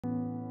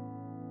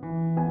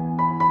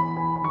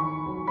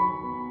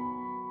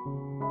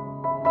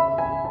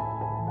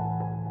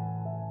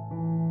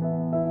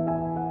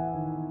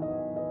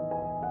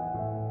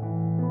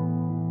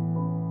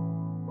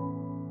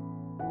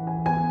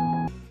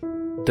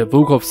The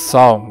Book of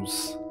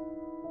Psalms,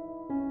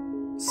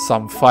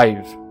 Psalm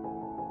 5.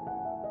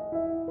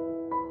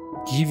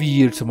 Give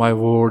ear to my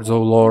words, O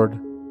Lord,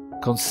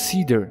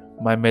 consider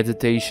my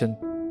meditation.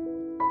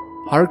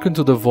 Hearken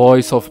to the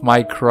voice of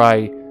my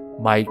cry,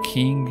 my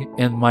King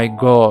and my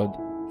God,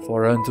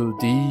 for unto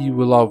thee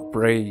will I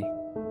pray.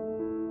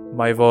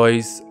 My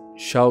voice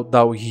shalt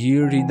thou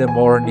hear in the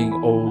morning,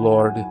 O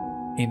Lord.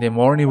 In the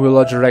morning will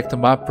I direct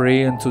my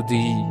prayer unto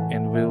thee,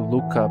 and will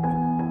look up.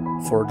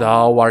 For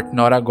thou art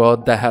not a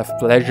God that hath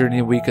pleasure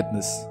in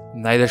wickedness,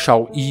 neither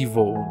shall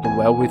evil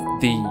dwell with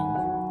thee.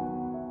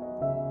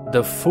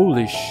 The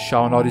foolish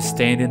shall not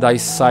stand in thy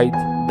sight,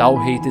 thou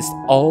hatest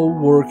all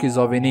workers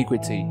of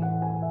iniquity.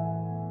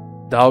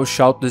 Thou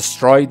shalt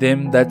destroy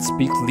them that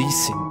speak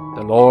leasing,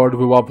 the Lord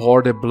will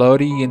abhor the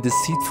bloody and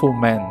deceitful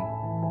man.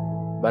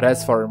 But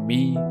as for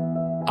me,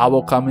 I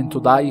will come into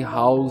thy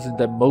house in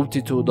the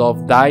multitude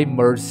of thy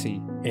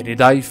mercy, and in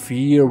thy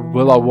fear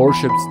will I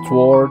worship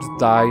toward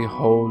thy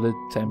holy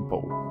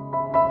temple.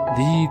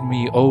 Lead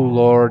me, O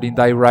Lord, in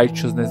thy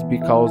righteousness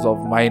because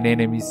of mine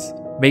enemies.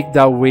 Make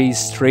thy way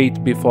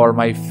straight before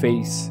my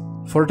face.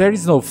 For there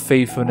is no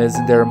faithfulness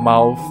in their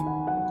mouth.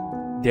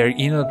 Their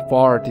inward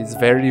part is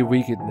very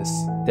wickedness.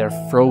 Their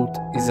throat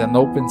is an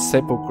open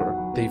sepulchre.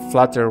 They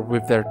flatter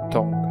with their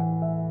tongue.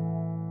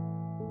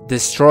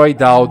 Destroy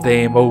thou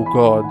them, O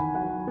God.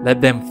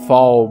 Let them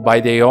fall by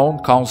their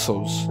own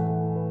counsels.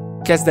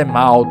 Cast them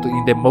out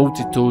in the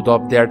multitude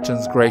of their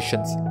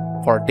transgressions,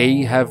 for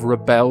they have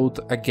rebelled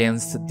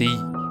against thee.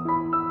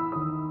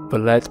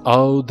 But let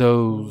all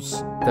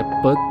those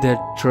that put their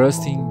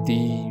trust in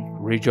thee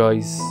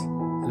rejoice.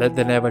 Let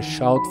them ever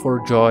shout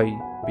for joy,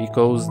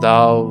 because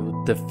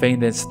thou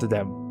defendest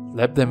them.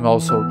 Let them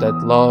also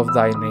that love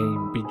thy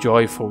name be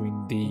joyful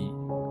in thee.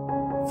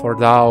 For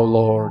thou,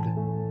 Lord,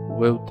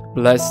 wilt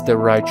bless the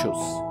righteous.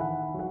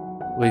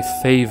 With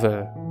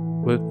favor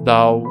wilt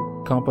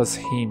thou compass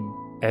him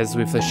as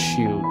with a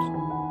shield.